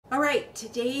right,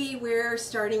 today we're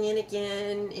starting in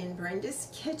again in Brenda's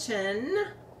kitchen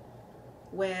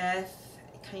with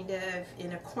kind of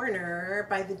in a corner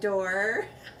by the door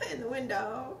in the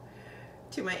window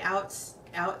to my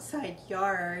outside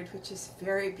yard, which is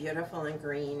very beautiful and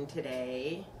green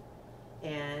today.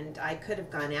 And I could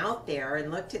have gone out there and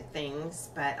looked at things,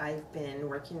 but I've been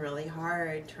working really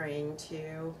hard trying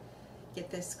to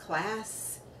get this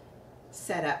class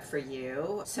set up for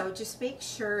you. So just make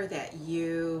sure that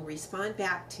you respond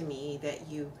back to me that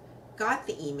you got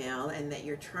the email and that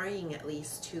you're trying at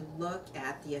least to look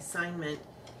at the assignment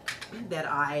that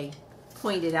I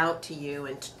pointed out to you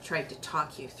and tried to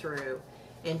talk you through.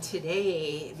 And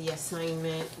today the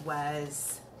assignment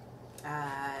was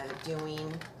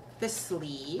doing the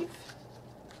sleeve.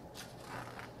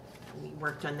 We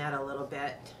worked on that a little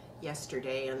bit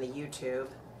yesterday on the YouTube.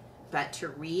 But to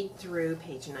read through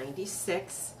page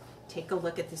 96, take a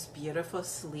look at this beautiful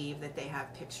sleeve that they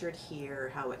have pictured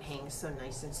here, how it hangs so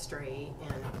nice and straight,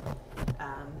 and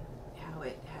how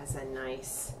it has a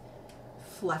nice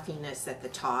fluffiness at the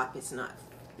top. It's not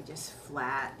just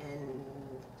flat and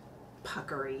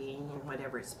puckery and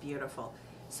whatever. It's beautiful.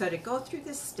 So to go through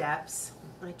the steps,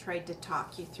 I tried to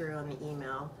talk you through on the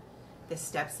email the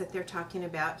steps that they're talking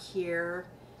about here,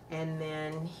 and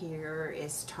then here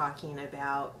is talking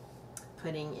about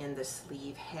putting in the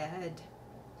sleeve head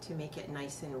to make it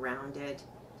nice and rounded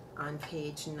on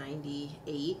page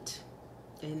 98.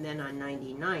 And then on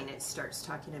 99 it starts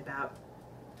talking about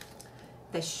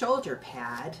the shoulder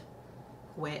pad,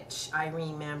 which I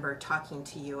remember talking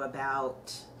to you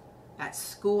about at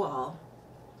school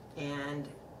and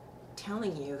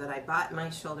telling you that I bought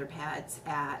my shoulder pads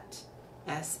at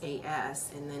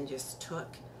SAS and then just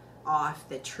took off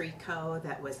the tricot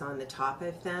that was on the top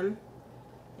of them,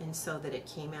 and so that it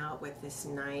came out with this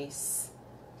nice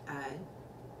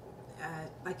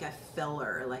like a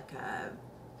filler, like a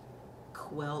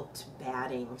quilt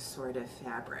batting sort of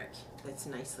fabric that's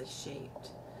nicely shaped.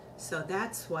 So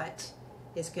that's what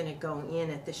is going to go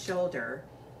in at the shoulder.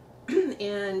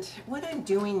 And what I'm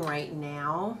doing right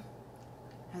now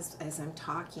as I'm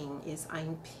talking is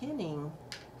I'm pinning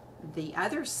the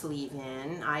other sleeve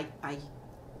in. I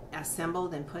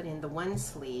assembled and put in the one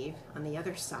sleeve on the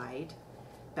other side,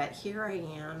 but here I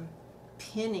am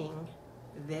pinning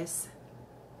this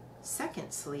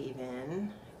second sleeve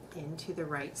into the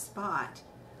right spot.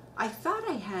 I thought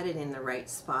I had it in the right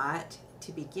spot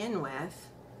to begin with.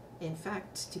 In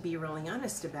fact, to be really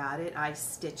honest about it, I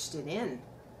stitched it in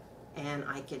and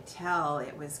I could tell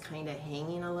it was kind of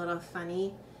hanging a little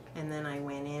funny, and then I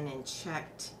went in and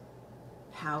checked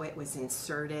how it was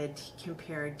inserted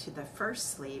compared to the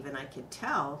first sleeve, and I could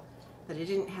tell that I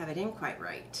didn't have it in quite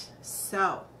right.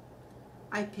 So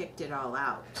I picked it all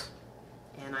out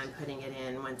and I'm putting it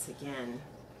in once again.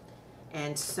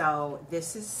 And so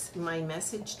this is my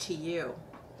message to you.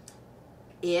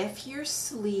 If your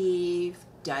sleeve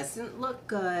doesn't look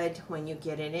good when you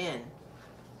get it in,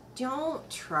 don't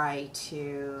try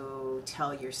to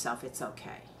tell yourself it's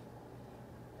okay.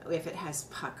 If it has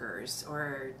puckers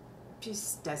or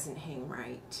just doesn't hang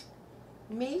right,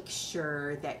 make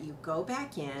sure that you go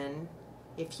back in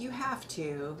if you have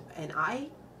to. And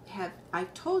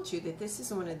I've told you that this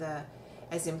is one of the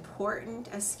as important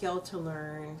a skill to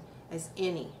learn as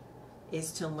any,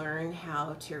 is to learn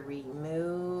how to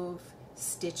remove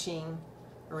stitching,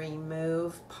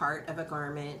 remove part of a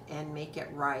garment and make it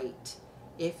right.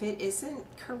 If it isn't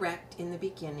correct in the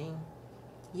beginning,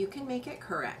 you can make it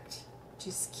correct.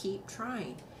 Just keep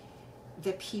trying.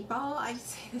 The people, I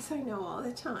say this I know all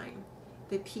the time,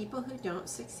 the people who don't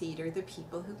succeed are the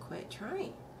people who quit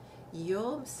trying.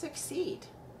 You'll succeed.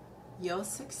 You'll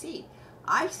succeed.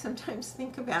 I sometimes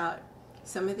think about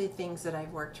some of the things that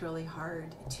I've worked really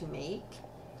hard to make,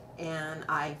 and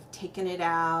I've taken it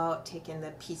out, taken the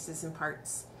pieces and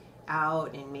parts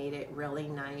out and made it really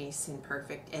nice and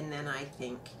perfect, and then I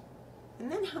think,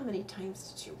 and then how many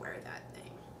times did you wear that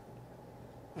thing?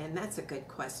 And that's a good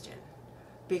question,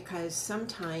 because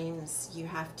sometimes you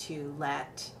have to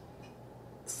let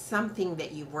something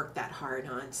that you worked that hard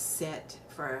on sit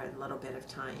for a little bit of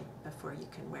time before you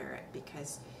can wear it,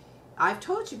 because I've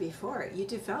told you before, you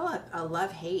develop a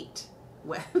love-hate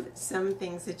with some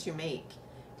things that you make,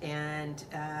 and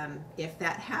if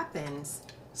that happens,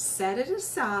 set it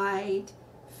aside,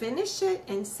 finish it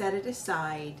and set it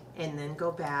aside, and then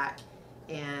go back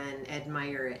and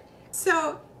admire it.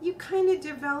 So you kind of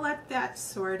develop that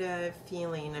sort of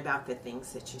feeling about the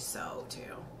things that you sew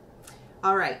too.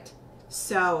 All right,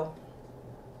 so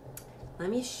let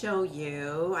me show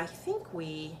you. I think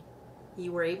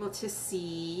you were able to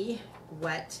see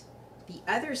what the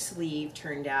other sleeve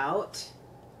turned out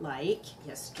like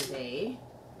yesterday,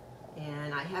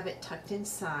 and I have it tucked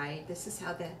inside. This is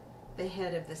how the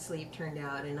head of the sleeve turned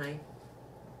out, and I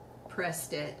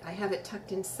pressed it. I have it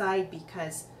tucked inside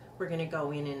because we're going to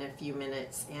go in a few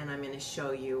minutes and I'm going to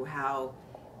show you how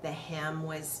the hem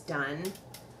was done.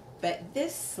 But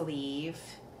this sleeve,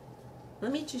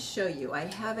 let me just show you. I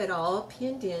have it all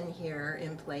pinned in here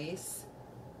in place,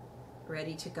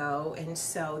 ready to go. And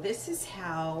so this is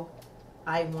how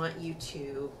I want you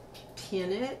to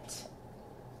pin it,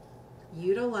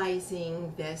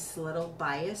 utilizing this little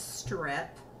bias strip.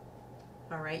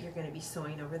 All right, you're going to be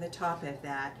sewing over the top of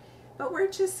that, but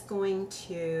we're just going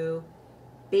to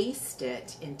baste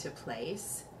it into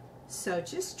place. So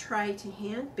just try to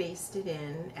hand baste it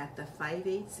in at the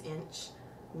 5/8 inch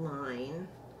line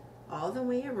all the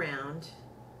way around,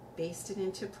 baste it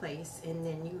into place, and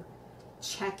then you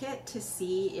check it to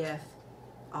see if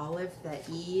all of the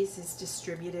ease is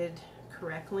distributed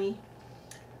correctly.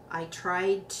 I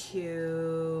tried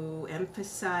to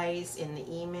emphasize in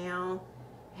the email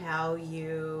how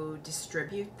you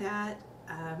distribute that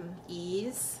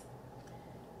ease,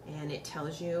 and it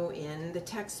tells you in the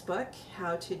textbook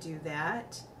how to do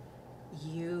that.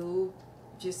 You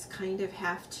just kind of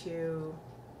have to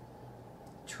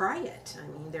try it. I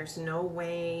mean, there's no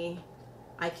way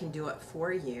I can do it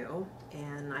for you,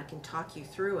 and I can talk you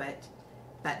through it,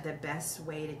 but the best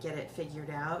way to get it figured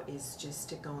out is just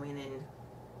to go in and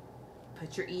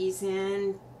put your ease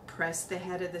in, press the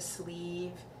head of the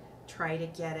sleeve, try to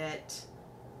get it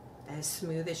as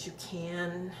smooth as you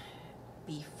can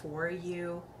before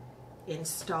you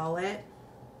install it,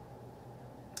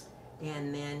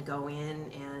 and then go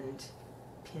in and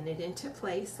pin it into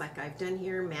place like I've done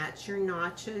here. Match your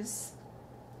notches,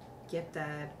 get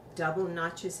the double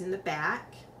notches in the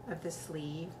back of the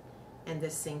sleeve and the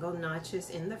single notches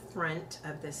in the front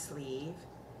of the sleeve,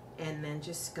 and then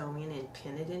just go in and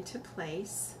pin it into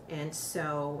place. And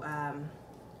so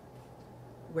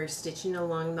we're stitching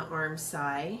along the arm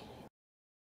side.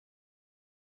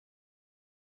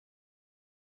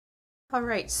 All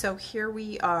right, so here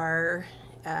we are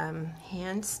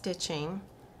hand stitching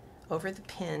over the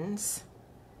pins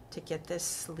to get this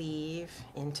sleeve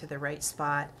into the right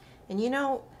spot. And you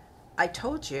know, I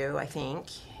told you, I think,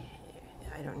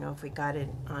 I don't know if we got it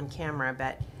on camera,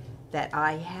 but that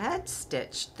I had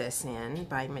stitched this in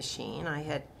by machine. I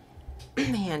had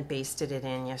hand basted it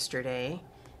in yesterday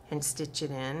and stitched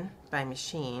it in by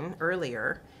machine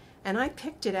earlier, and I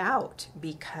picked it out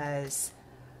because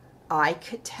I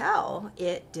could tell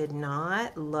it did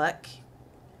not look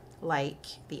like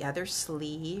the other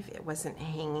sleeve. It wasn't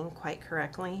hanging quite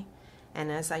correctly,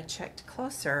 and as I checked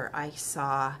closer, I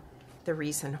saw the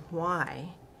reason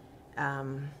why.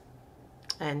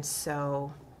 And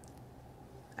so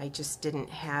I just didn't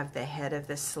have the head of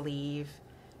the sleeve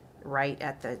right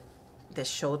at the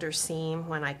shoulder seam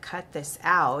when I cut this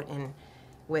out. And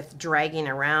with dragging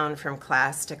around from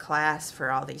class to class for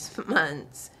all these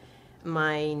months,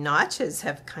 my notches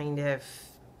have kind of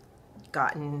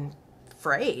gotten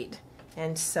frayed,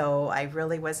 and so I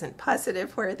really wasn't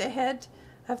positive where the head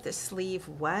of the sleeve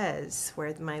was,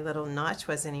 where my little notch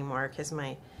was anymore, because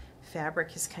my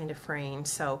fabric is kind of fraying.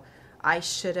 So I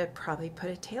should have probably put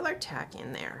a tailor tack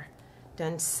in there,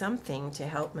 done something to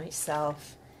help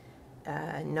myself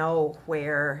know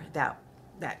where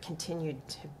that continued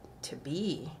to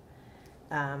be.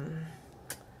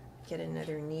 Get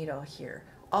another needle here.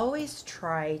 Always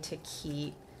try to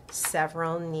keep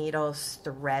several needles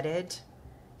threaded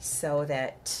so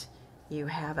that you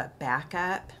have a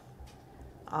backup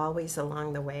always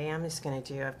along the way. I'm just going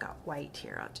to do, I've got white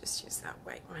here, I'll just use that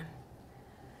white one,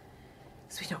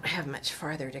 so we don't have much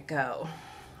farther to go.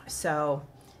 So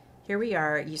here we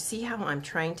are. You see how I'm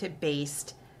trying to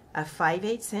baste a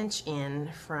 5/8 inch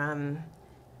in from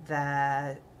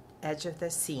the edge of the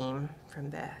seam, from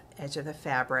the edge of the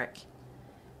fabric,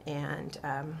 and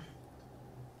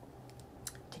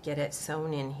to get it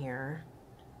sewn in here,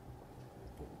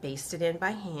 baste it in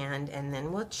by hand, and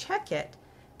then we'll check it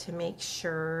to make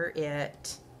sure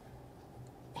it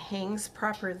hangs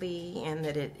properly and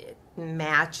that it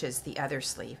matches the other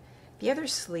sleeve. The other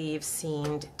sleeve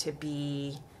seemed to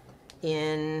be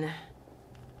in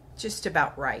just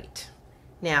about right.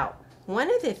 Now,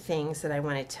 one of the things that I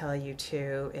want to tell you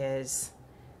too is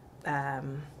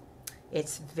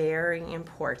it's very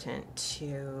important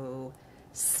to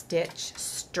stitch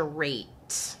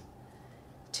straight,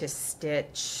 to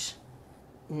stitch,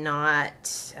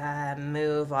 not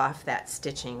move off that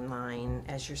stitching line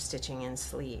as you're stitching in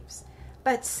sleeves.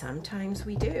 But sometimes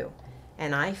we do,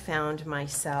 and I found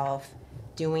myself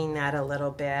doing that a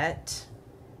little bit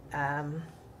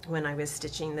when I was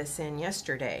stitching this in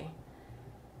yesterday.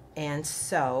 And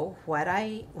so what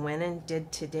I went and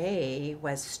did today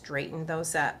was straighten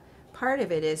those up. Part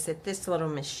of it is that this little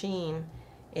machine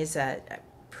is a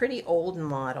pretty old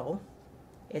model.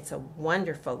 It's a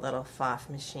wonderful little Pfaff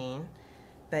machine,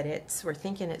 but we're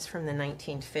thinking it's from the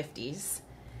 1950s,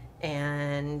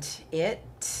 and it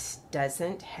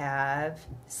doesn't have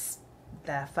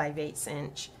the 5/8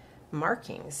 inch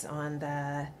markings on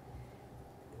the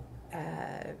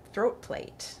throat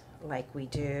plate like we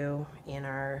do in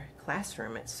our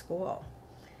classroom at school.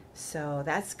 So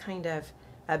that's kind of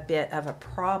a bit of a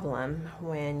problem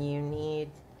when you need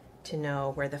to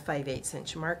know where the 5/8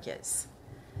 inch mark is.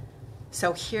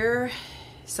 So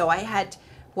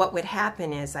what would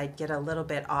happen is I'd get a little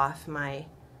bit off my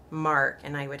mark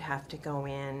and I would have to go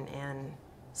in and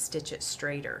stitch it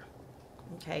straighter.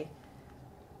 Okay,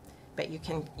 but you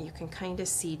can kind of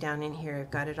see down in here, I've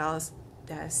got it all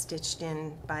stitched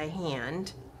in by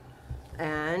hand.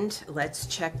 And let's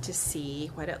check to see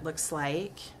what it looks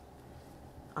like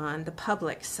on the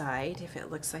public side, if it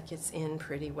looks like it's in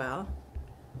pretty well.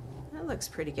 That looks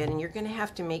pretty good, and you're going to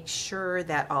have to make sure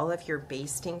that all of your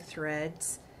basting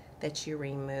threads, that you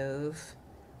remove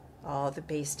all the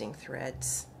basting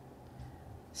threads.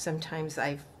 Sometimes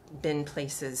I've been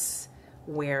places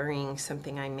wearing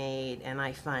something I made, and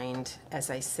I find as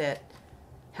I sit,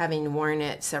 having worn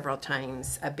it several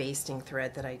times, a basting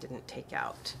thread that I didn't take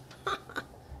out.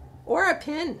 Or a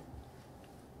pin.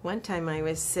 One time I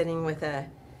was sitting with a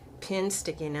pin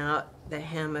sticking out the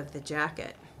hem of the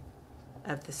jacket,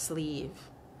 of the sleeve,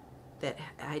 that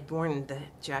I'd worn the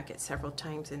jacket several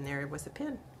times, and there was a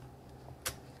pin.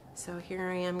 So here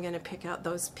I am going to pick out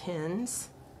those pins.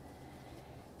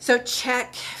 So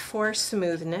check for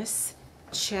smoothness,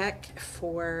 check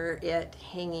for it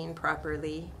hanging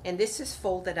properly, and this is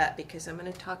folded up because I'm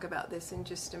going to talk about this in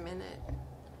just a minute.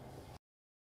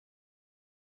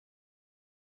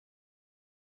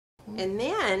 And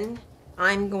then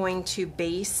I'm going to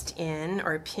baste in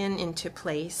or pin into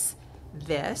place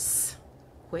this,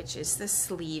 which is the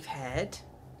sleeve head.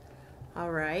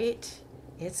 All right,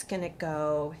 it's going to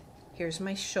go, here's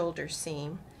my shoulder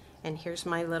seam, and here's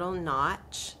my little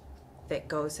notch that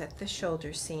goes at the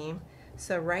shoulder seam.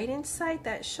 So right inside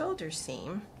that shoulder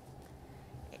seam,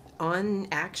 on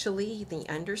actually the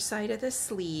underside of the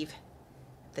sleeve,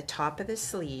 the top of the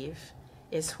sleeve,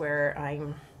 is where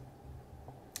I'm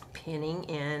pinning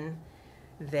in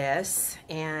this.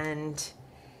 And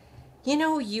you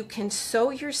know, you can sew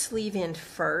your sleeve in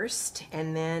first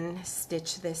and then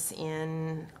stitch this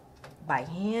in by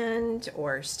hand,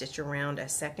 or stitch around a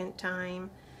second time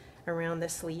around the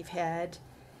sleeve head.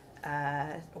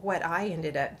 What I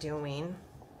ended up doing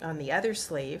on the other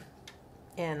sleeve,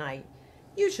 and I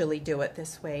usually do it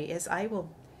this way, is I will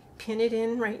pin it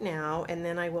in right now, and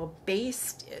then I will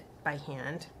baste it by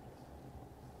hand.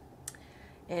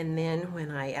 And then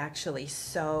when I actually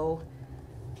sew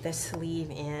the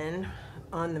sleeve in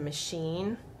on the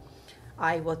machine,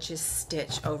 I will just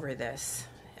stitch over this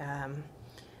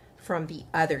from the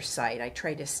other side. I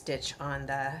try to stitch on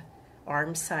the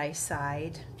arm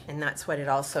side, and that's what it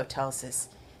also tells us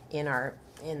in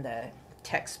the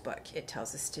textbook. It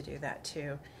tells us to do that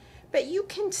too. But you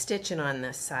can stitch it on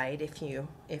this side if you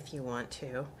want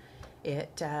to.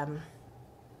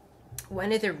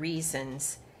 One of the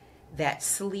reasons that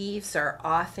sleeves are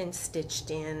often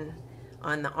stitched in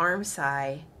on the arm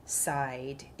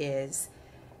side is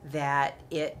that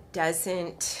it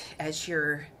doesn't, if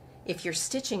you're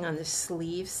stitching on the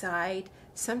sleeve side,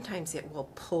 sometimes it will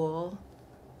pull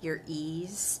your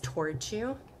ease towards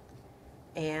you,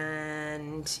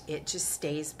 and it just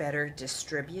stays better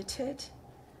distributed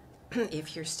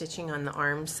if you're stitching on the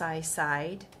arm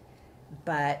side.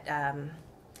 But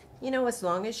you know, as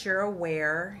long as you're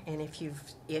aware, and if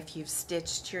you've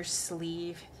stitched your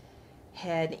sleeve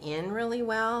head in really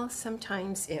well,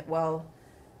 sometimes it will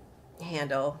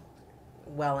handle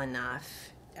well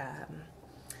enough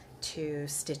to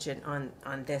stitch it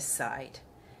on this side.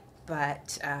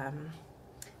 But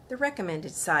the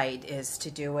recommended side is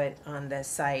to do it on the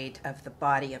side of the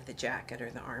body of the jacket, or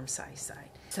the arm side.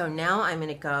 So now I'm going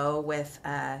to go with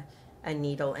a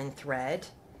needle and thread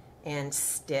and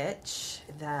stitch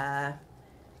the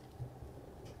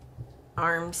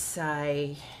arm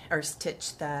side, or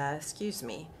stitch the,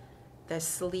 the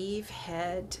sleeve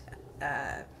head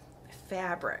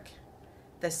fabric,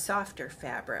 the softer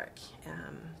fabric,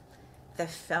 the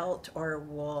felt or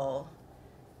wool,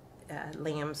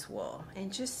 lamb's wool,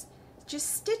 and just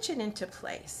stitch it into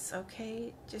place,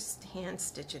 okay? Just hand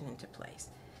stitch it into place.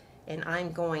 And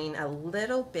I'm going a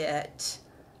little bit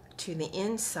to the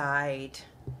inside,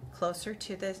 closer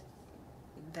to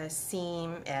the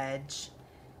seam edge,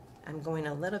 I'm going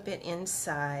a little bit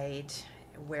inside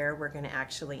where we're going to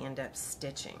actually end up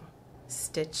stitching.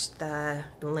 Stitch the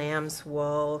lamb's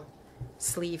wool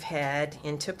sleeve head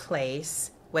into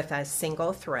place with a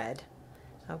single thread,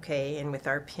 okay, and with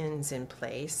our pins in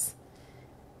place.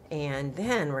 And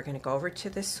then we're going to go over to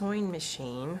the sewing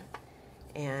machine,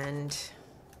 and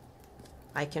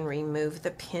I can remove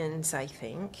the pins, I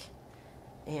think,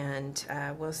 and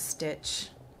we'll stitch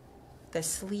the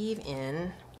sleeve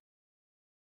in.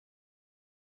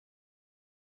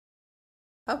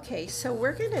 Okay, so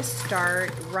we're going to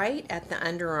start right at the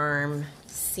underarm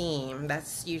seam.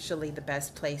 That's usually the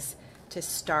best place to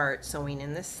start sewing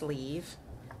in the sleeve,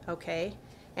 okay?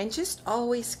 And just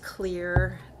always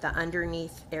clear the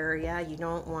underneath area. You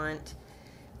don't want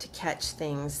to catch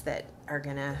things that are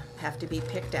going to have to be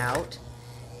picked out.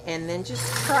 And then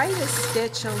just try to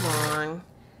stitch along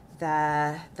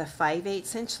the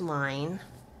 5/8 inch line,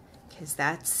 because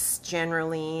that's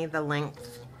generally the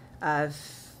length of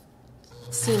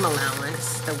seam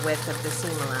allowance, the width of the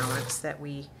seam allowance that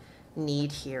we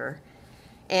need here.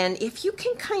 And if you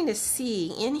can kind of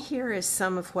see, in here is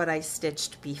some of what I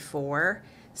stitched before.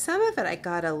 Some of it I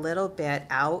got a little bit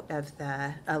out of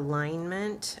the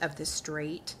alignment of the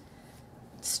straight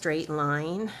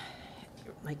line,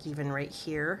 like even right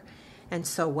here. And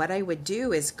so what I would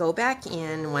do is go back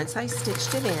in once I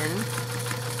stitched it in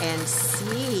and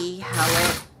see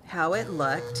how it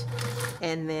looked,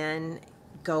 and then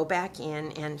go back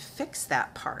in and fix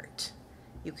that part.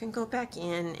 You can go back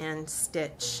in and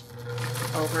stitch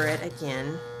over it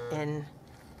again and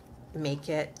make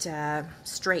it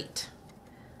straight.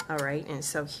 All right, and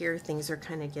so here things are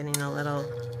kind of getting a little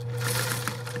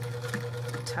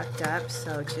tucked up,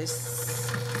 so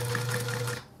just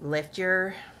lift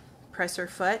your presser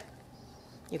foot.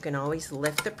 You can always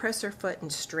lift the presser foot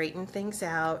and straighten things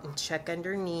out and check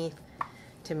underneath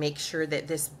to make sure that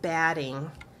this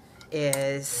batting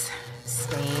is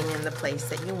staying in the place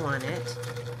that you want it.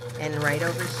 And right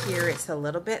over here it's a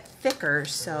little bit thicker,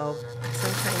 so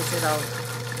sometimes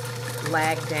it'll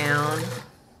lag down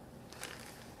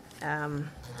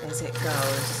as it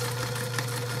goes.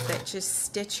 But just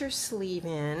stitch your sleeve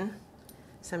in.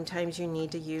 Sometimes you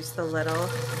need to use the little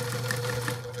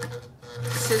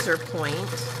scissor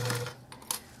point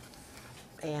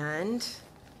and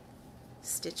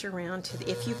stitch around to the,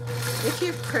 if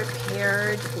you've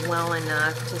prepared well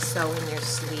enough to sew in your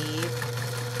sleeve,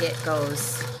 it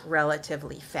goes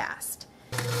relatively fast.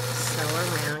 Sew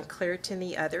around, clear to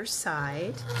the other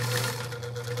side.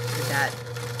 That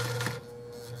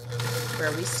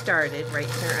where we started, right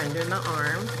here under the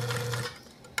arm,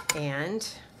 and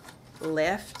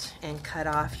lift and cut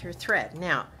off your thread.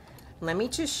 Now, let me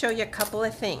just show you a couple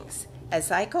of things. As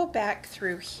I go back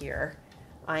through here,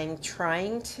 I'm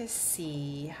trying to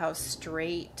see how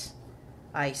straight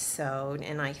I sewed,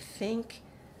 and I think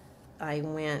I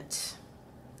went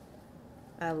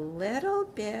a little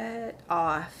bit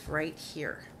off right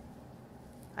here.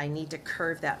 I need to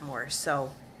curve that more.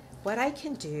 So what I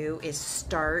can do is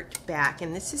start back,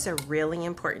 and this is a really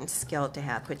important skill to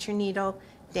have. Put your needle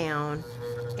down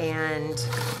and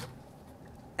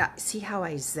see how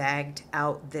I zagged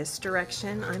out this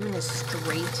direction? I'm going to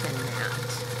straighten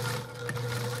that.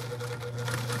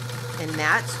 And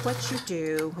that's what you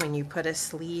do when you put a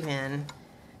sleeve in.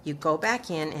 You go back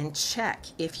in and check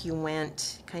if you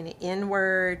went kind of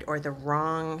inward or the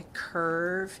wrong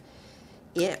curve.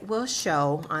 It will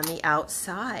show on the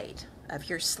outside of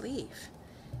your sleeve.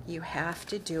 You have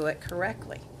to do it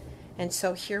correctly. And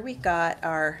so here we got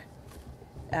our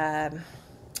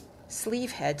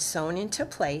sleeve head sewn into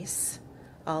place,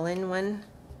 all in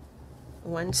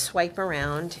one swipe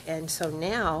around. And so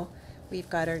now we've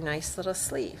got our nice little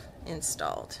sleeve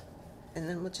installed. And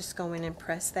then we'll just go in and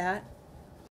press that.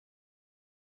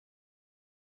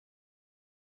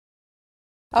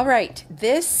 All right,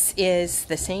 this is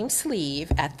the same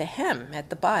sleeve at the hem at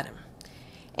the bottom.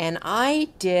 And I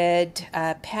did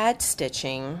pad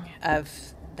stitching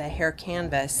of the hair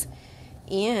canvas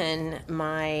in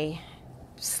my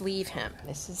sleeve hem.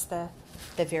 This is the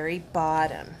very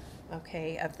bottom,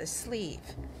 okay, of the sleeve.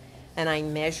 And I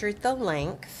measured the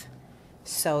length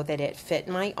so that it fit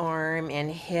my arm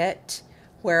and hit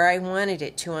where I wanted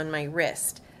it to on my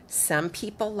wrist. Some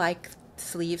people like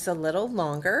sleeves a little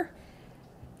longer.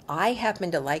 I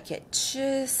happen to like it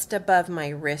just above my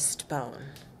wrist bone,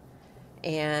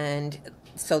 and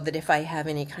so that if I have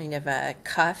any kind of a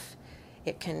cuff,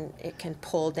 it can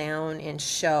pull down and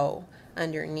show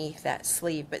underneath that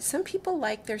sleeve. But some people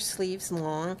like their sleeves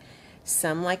long,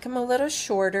 some like them a little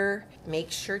shorter.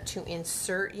 Make sure to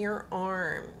insert your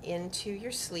arm into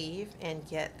your sleeve and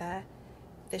get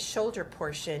the shoulder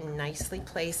portion nicely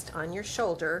placed on your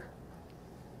shoulder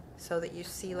so that you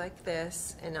see like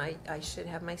this, and I should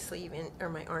have my sleeve in, or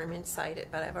my arm inside it,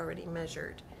 but I've already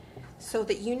measured, so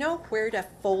that you know where to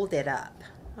fold it up,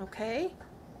 okay?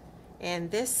 And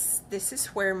this is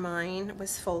where mine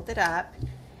was folded up,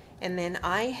 and then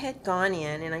I had gone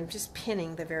in, and I'm just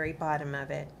pinning the very bottom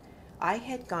of it. I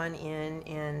had gone in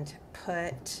and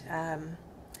put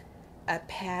a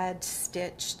pad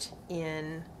stitched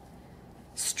in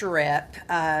strip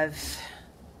of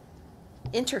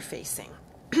interfacing.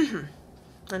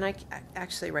 And I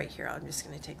actually, right here, I'm just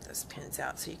going to take those pins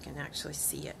out so you can actually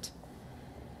see it.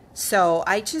 So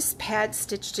I just pad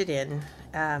stitched it in,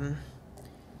 and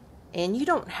you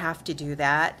don't have to do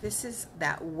that. This is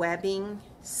that webbing,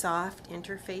 soft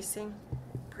interfacing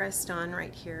pressed on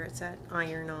right here. It's an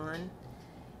iron on,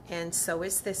 and so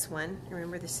is this one.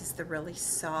 Remember, this is the really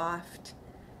soft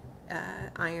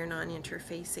iron on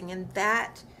interfacing, and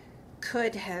that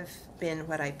could have been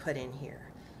what I put in here.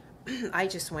 I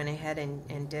just went ahead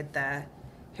and did the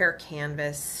hair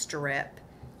canvas strip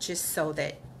just so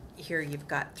that here you've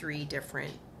got 3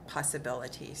 different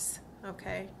possibilities,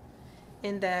 okay?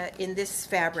 In this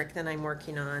fabric that I'm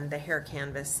working on, the hair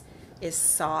canvas is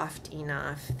soft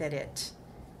enough that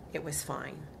it was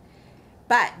fine.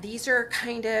 But these are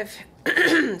kind of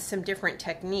some different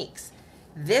techniques.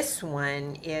 This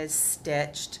one is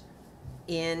stitched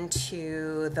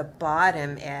into the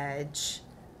bottom edge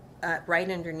right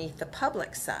underneath the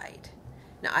public side.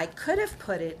 Now I could have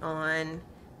put it on,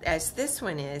 as this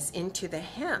one is, into the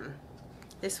hem.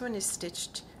 This one is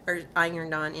stitched or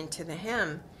ironed on into the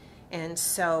hem, and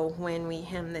so when we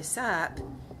hem this up,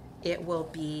 it will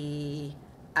be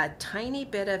a tiny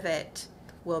bit of it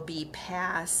will be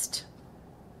past,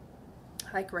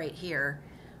 like right here,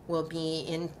 will be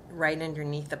in right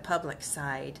underneath the public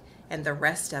side, and the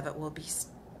rest of it will be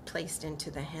placed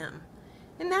into the hem.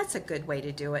 And that's a good way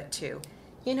to do it too.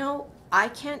 You know, I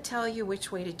can't tell you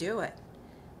which way to do it.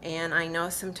 And I know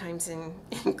sometimes in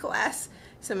class,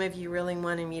 some of you really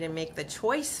wanted me to make the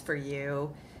choice for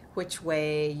you which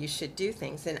way you should do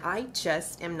things. And I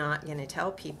just am not going to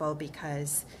tell people,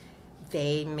 because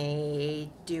they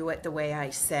may do it the way I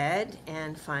said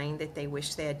and find that they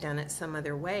wish they had done it some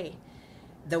other way.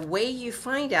 The way you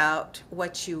find out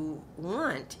what you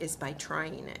want is by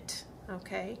trying it,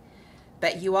 okay?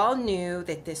 But you all knew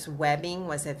that this webbing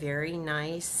was a very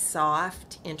nice,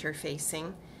 soft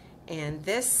interfacing, and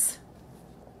this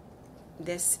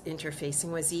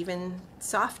interfacing was even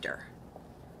softer.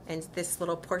 And this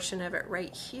little portion of it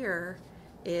right here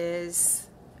is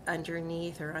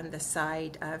underneath or on the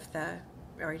side of the,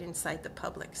 right inside the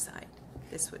public side.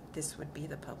 This would be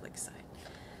the public side.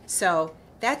 So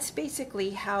that's basically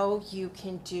how you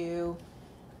can do,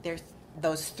 there's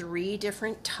those 3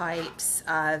 different types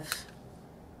of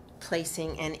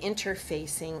placing and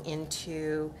interfacing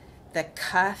into the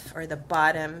cuff or the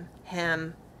bottom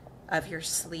hem of your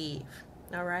sleeve.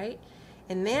 All right,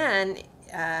 and then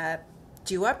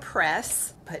do a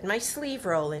press, put my sleeve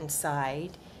roll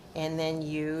inside, and then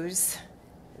use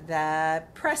the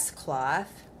press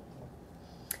cloth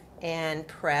and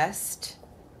pressed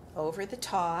over the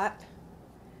top.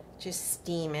 Just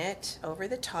steam it over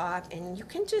the top, and you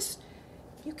can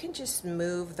just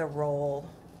move the roll,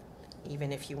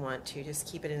 even if you want to. Just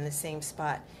keep it in the same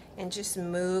spot and just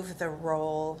move the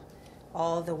roll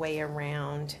all the way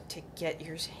around to get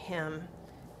your hem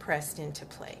pressed into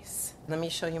place. Let me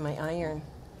show you my iron.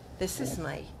 This is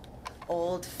my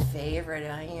old favorite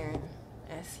iron.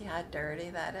 See how dirty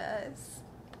that is?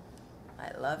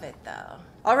 I love it though.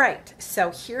 All right, so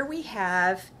here we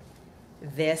have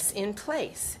this in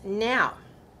place. Now,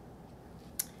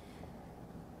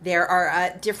 there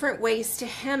are different ways to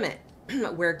hem it.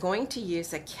 We're going to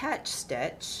use a catch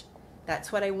stitch.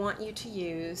 That's what I want you to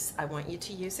use. I want you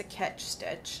to use a catch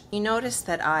stitch. You notice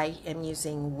that I am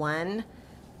using one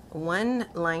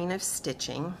line of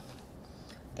stitching,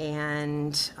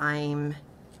 and I'm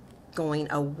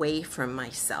going away from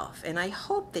myself. And I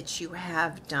hope that you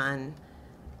have done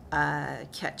a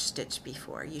catch stitch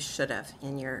before. You should have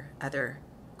in your other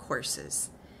courses.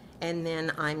 And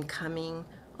then I'm coming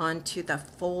onto the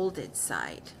folded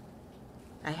side.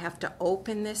 I have to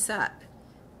open this up.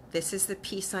 This is the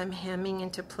piece I'm hemming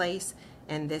into place,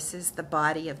 and this is the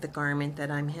body of the garment that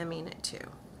I'm hemming it to.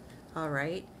 All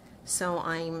right, so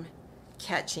I'm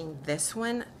catching this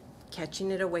one, catching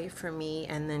it away from me,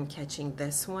 and then catching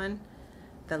this one,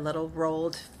 the little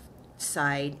rolled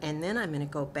side, and then I'm going to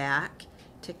go back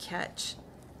to catch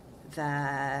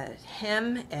the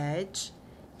hem edge,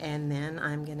 and then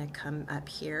I'm going to come up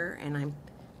here and I'm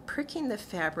pricking the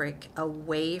fabric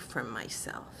away from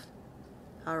myself.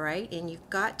 All right, and you've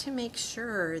got to make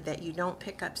sure that you don't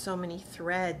pick up so many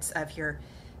threads of your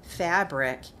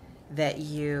fabric that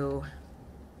you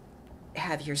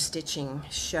have your stitching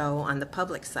show on the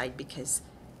public side, because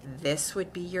this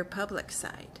would be your public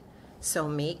side. So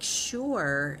make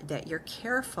sure that you're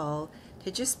careful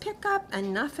to just pick up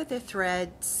enough of the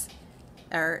threads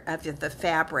or of the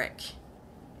fabric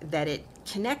that it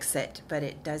connects it, but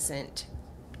it doesn't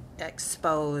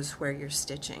expose where you're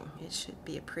stitching. It should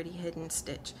be a pretty hidden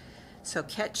stitch. So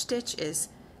catch stitch is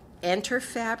enter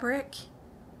fabric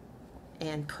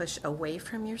and push away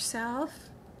from yourself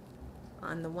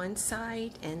on the one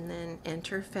side, and then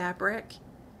enter fabric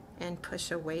and push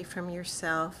away from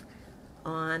yourself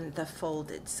on the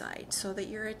folded side, so that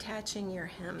you're attaching your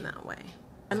hem that way.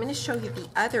 I'm going to show you the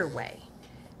other way.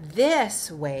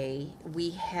 This way we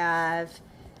have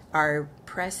our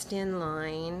pressed in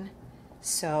line.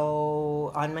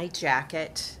 So on my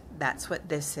jacket, that's what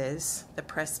this is, the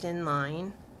pressed in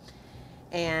line.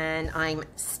 And I'm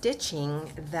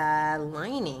stitching the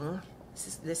lining.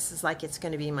 This is like it's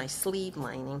going to be my sleeve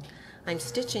lining. I'm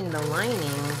stitching the lining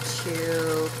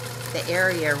to the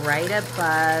area right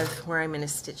above where I'm going to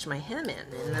stitch my hem in.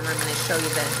 And then I'm going to show you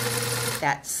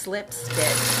that slip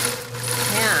stitch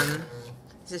hem.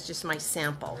 This is just my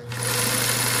sample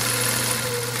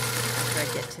after I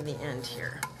get to the end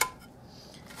here.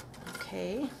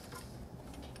 Okay,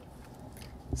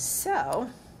 so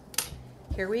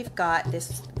here we've got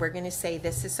this. We're going to say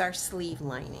this is our sleeve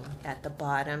lining at the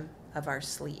bottom of our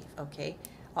sleeve, okay,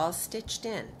 all stitched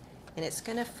in, and it's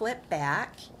going to flip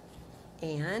back,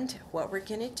 and what we're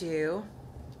going to do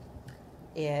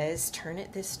is turn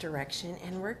it this direction,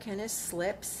 and we're going to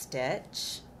slip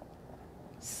stitch,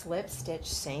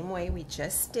 same way we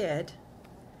just did.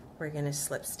 We're going to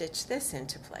slip stitch this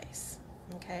into place.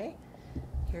 Okay,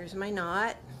 here's my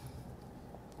knot.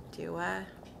 Do a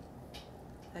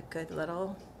good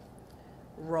little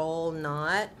roll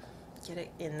knot, get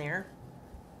it in there.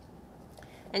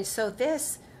 And so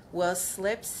this will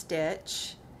slip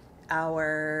stitch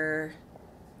our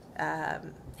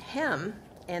hem,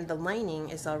 and the lining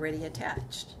is already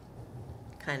attached.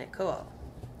 Kind of cool.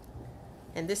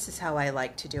 And this is how I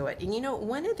like to do it. And you know,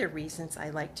 one of the reasons I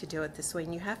like to do it this way,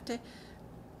 and you have to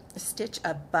stitch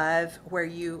above where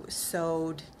you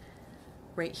sewed,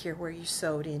 right here where you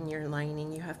sewed in your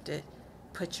lining, you have to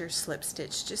put your slip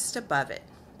stitch just above it,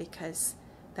 because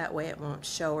that way it won't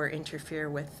show or interfere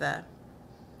with the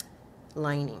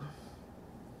lining.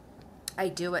 I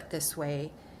do it this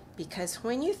way because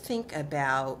when you think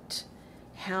about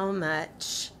how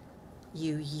much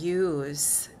you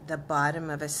use the bottom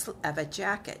of a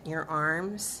jacket, your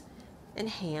arms and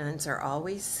hands are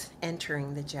always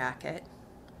entering the jacket,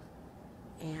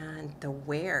 and the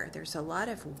wear, there's a lot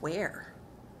of wear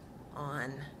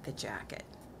on the jacket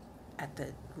at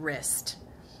the wrist.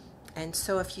 And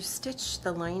so if you stitch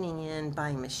the lining in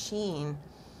by machine,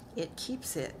 it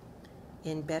keeps it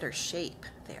in better shape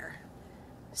there.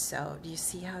 So do you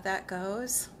see how that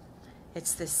goes?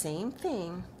 It's the same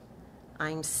thing.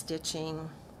 I'm stitching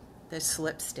the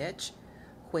slip stitch,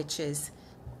 which is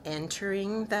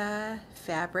entering the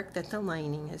fabric that the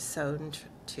lining is sewn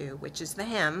to, which is the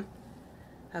hem,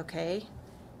 okay,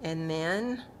 and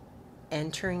then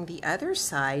entering the other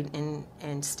side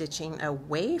and stitching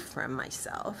away from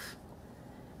myself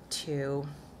to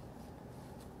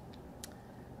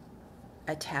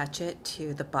attach it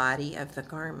to the body of the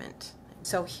garment.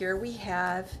 So here we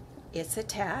have, it's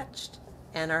attached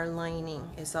and our lining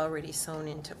is already sewn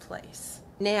into place.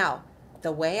 Now,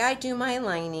 the way I do my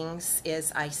linings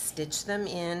is I stitch them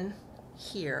in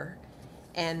here,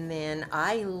 and then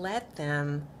I let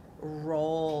them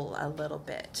roll a little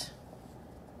bit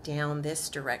down this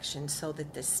direction so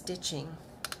that the stitching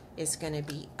is going to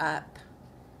be up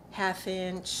 1/2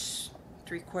 inch,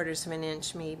 3/4 of an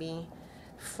inch maybe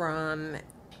from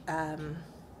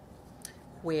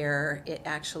where it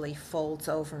actually folds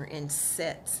over and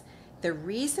sits. The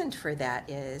reason for that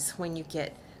is when you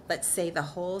get, let's say the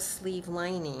whole sleeve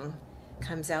lining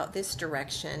comes out this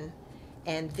direction,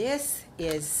 and this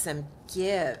is some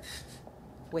give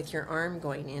with your arm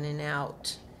going in and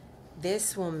out.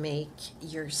 This will make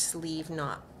your sleeve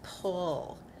not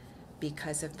pull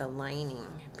because of the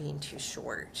lining being too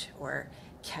short or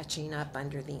catching up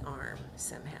under the arm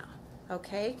somehow.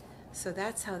 Okay, so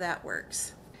that's how that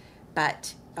works.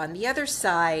 But on the other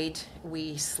side,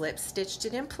 we slip stitched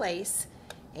it in place,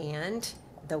 and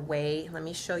the way, let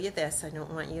me show you this, I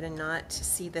don't want you to not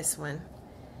see this one.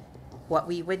 What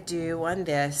we would do on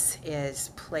this is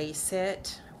place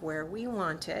it where we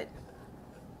want it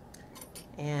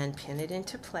and pin it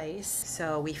into place.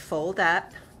 So we fold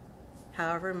up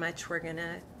however much we're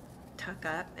gonna tuck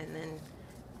up and then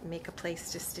make a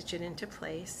place to stitch it into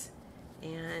place.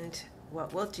 And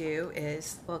what we'll do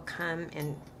is we'll come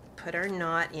and put our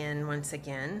knot in once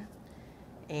again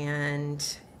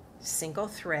and single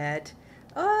thread,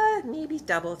 maybe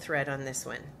double thread on this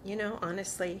one, you know,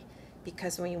 honestly,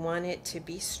 because we want it to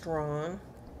be strong.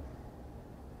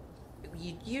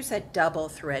 You use a double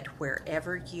thread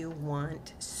wherever you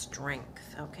want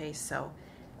strength, okay? So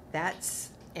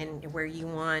that's, and where you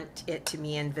want it to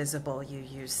be invisible, you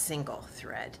use single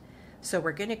thread. So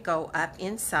we're going to go up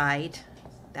inside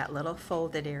that little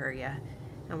folded area,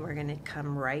 and we're going to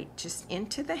come right just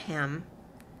into the hem,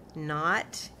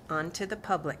 not onto the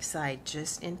public side,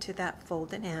 just into that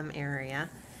folded hem area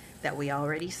that we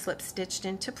already slip stitched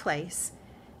into place.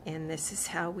 And this is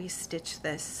how we stitch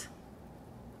this.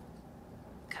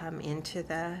 Come into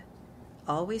the,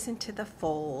 always into the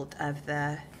fold of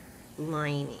the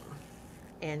lining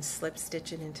and slip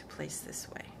stitch it into place this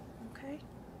way, okay?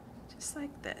 Just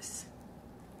like this.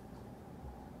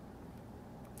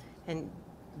 And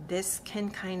this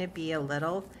can kind of be a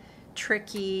little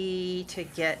tricky to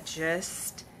get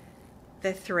just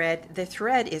the thread. The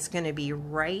thread is going to be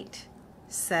right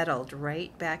settled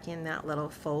right back in that little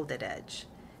folded edge,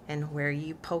 and where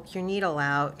you poke your needle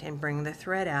out and bring the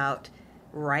thread out,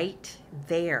 right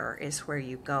there is where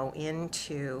you go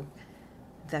into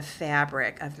the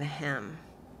fabric of the hem,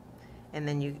 and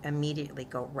then you immediately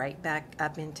go right back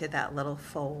up into that little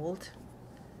fold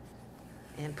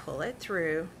and pull it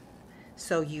through.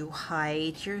 So you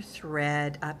hide your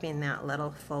thread up in that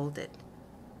little folded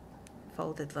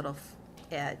little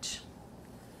edge.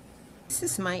 This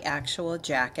is my actual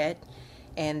jacket,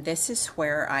 and this is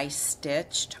where I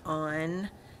stitched on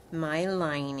my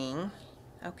lining.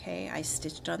 Okay, I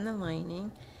stitched on the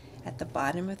lining at the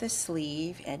bottom of the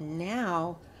sleeve, and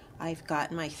now I've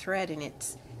got my thread, and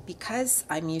it's because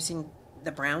I'm using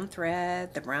the brown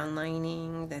thread, the brown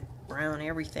lining, the brown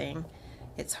everything,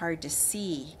 it's hard to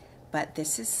see. But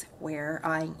this is where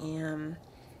I am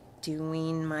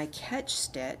doing my catch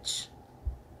stitch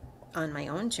on my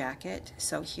own jacket.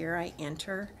 So here I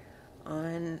enter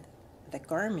on the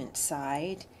garment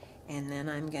side, and then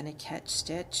I'm going to catch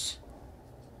stitch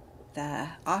the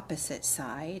opposite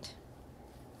side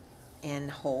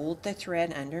and hold the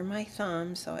thread under my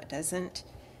thumb so it doesn't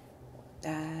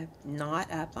knot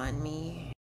up on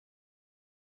me.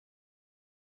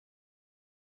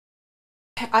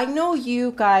 I know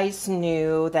you guys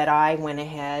knew that I went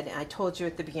ahead, I told you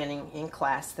at the beginning in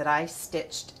class that I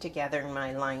stitched together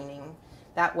my lining.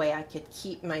 That way I could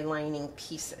keep my lining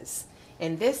pieces.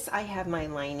 And this, I have my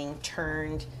lining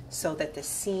turned so that the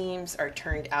seams are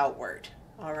turned outward,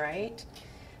 all right?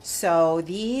 So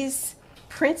these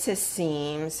princess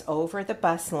seams over the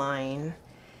bust line,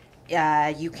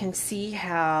 you can see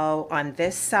how on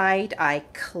this side I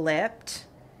clipped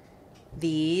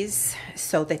these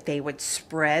so that they would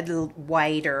spread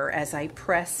wider as I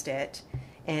pressed it,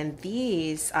 and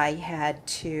these I had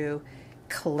to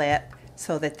clip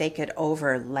so that they could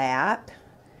overlap.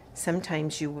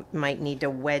 Sometimes you might need to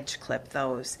wedge clip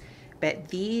those, but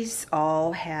these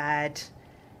all had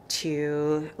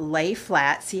to lay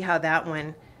flat. See how that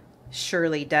one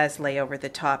surely does lay over the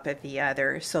top of the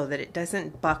other so that it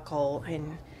doesn't buckle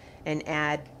and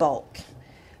add bulk.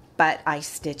 But I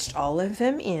stitched all of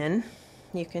them in.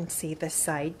 You can see the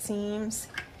side seams,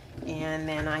 and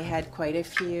then I had quite a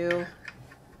few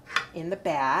in the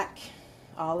back.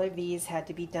 All of these had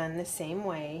to be done the same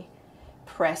way.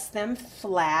 Press them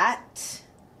flat.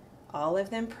 All of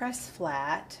them press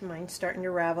flat. Mine's starting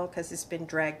to ravel because it's been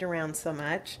dragged around so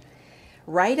much.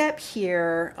 Right up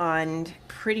here on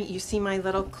you see my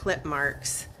little clip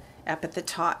marks up at the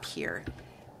top here.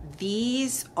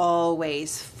 These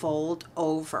always fold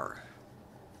over.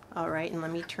 All right, and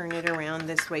let me turn it around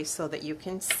this way so that you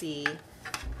can see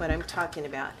what I'm talking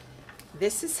about.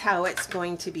 This is how it's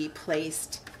going to be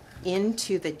placed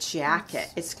into the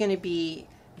jacket. It's going to be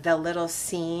the little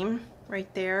seam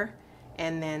right there,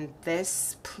 and then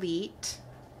this pleat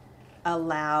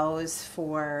allows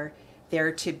for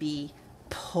there to be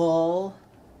pull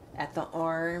at the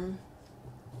arm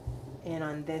and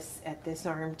on this, at this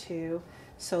arm too,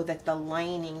 so that the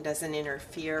lining doesn't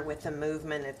interfere with the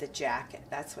movement of the jacket.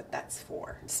 That's what that's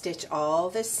for. Stitch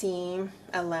all the seam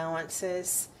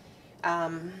allowances.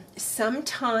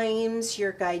 Sometimes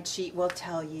your guide sheet will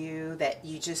tell you that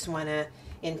you just want to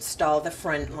install the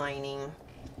front lining,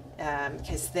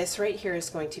 because this right here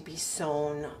is going to be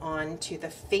sewn onto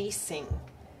the facing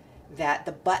that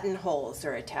the buttonholes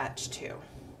are attached to,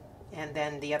 and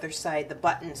then the other side the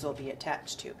buttons will be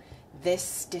attached to. This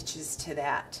stitches to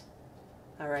that.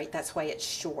 All right, that's why it's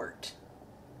short.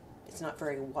 It's not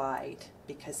very wide,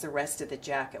 because the rest of the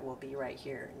jacket will be right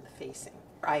here in the facing.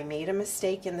 I made a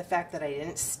mistake in the fact that I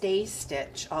didn't stay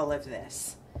stitch all of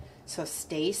this. So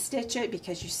stay stitch it,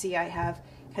 because you see I have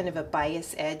kind of a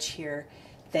bias edge here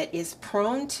that is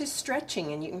prone to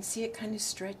stretching, and you can see it kind of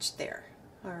stretched there.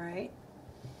 All right,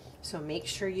 so make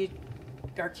sure you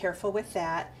are careful with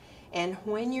that. And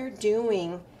when you're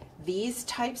doing these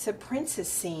types of princess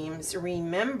seams,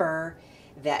 remember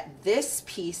that this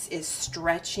piece is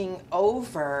stretching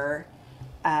over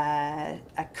a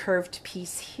curved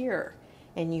piece here,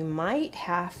 and you might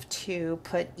have to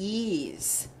put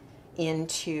ease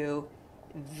into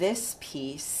this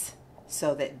piece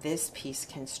so that this piece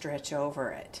can stretch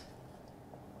over it.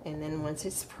 And then once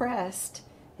it's pressed,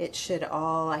 it should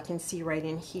all, I can see right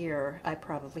in here, I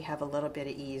probably have a little bit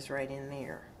of ease right in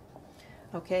there.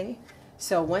 Okay,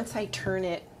 so once I turn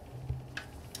it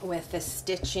with the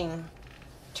stitching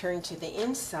turned to the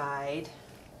inside,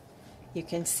 you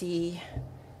can see,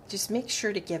 just make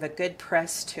sure to give a good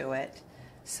press to it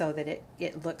so that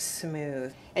it looks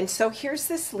smooth. And so here's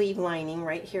the sleeve lining.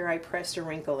 Right here I pressed a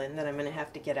wrinkle in that I'm going to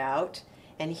have to get out.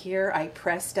 And here I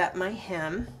pressed up my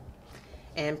hem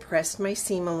and pressed my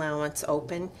seam allowance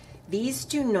open. These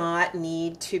do not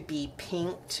need to be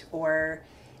pinked or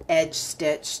edge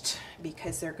stitched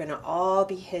because they're going to all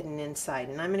be hidden inside.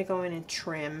 And I'm going to go in and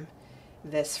trim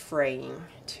this fraying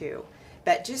too.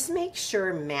 But just make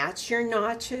sure, match your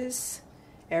notches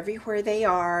everywhere they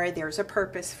are. There's a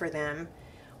purpose for them.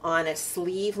 On a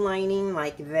sleeve lining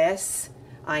like this,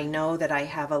 I know that I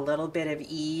have a little bit of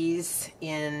ease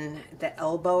in the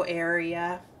elbow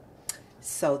area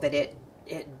so that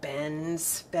it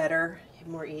bends better,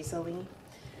 more easily.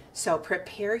 So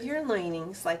prepare your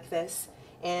linings like this,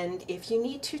 and if you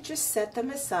need to, just set them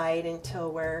aside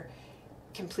until we're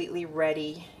completely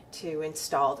ready to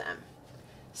install them.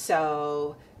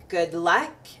 So good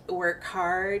luck, work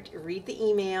hard, read the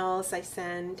emails I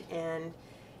send, and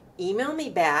email me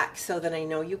back so that I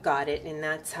know you got it, and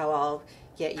that's how I'll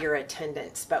get your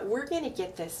attendance. But we're going to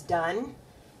get this done,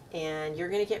 and you're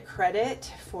going to get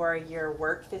credit for your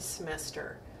work this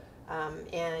semester.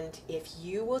 And if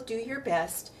you will do your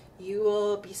best, you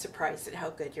will be surprised at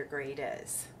how good your grade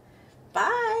is.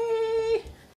 Bye!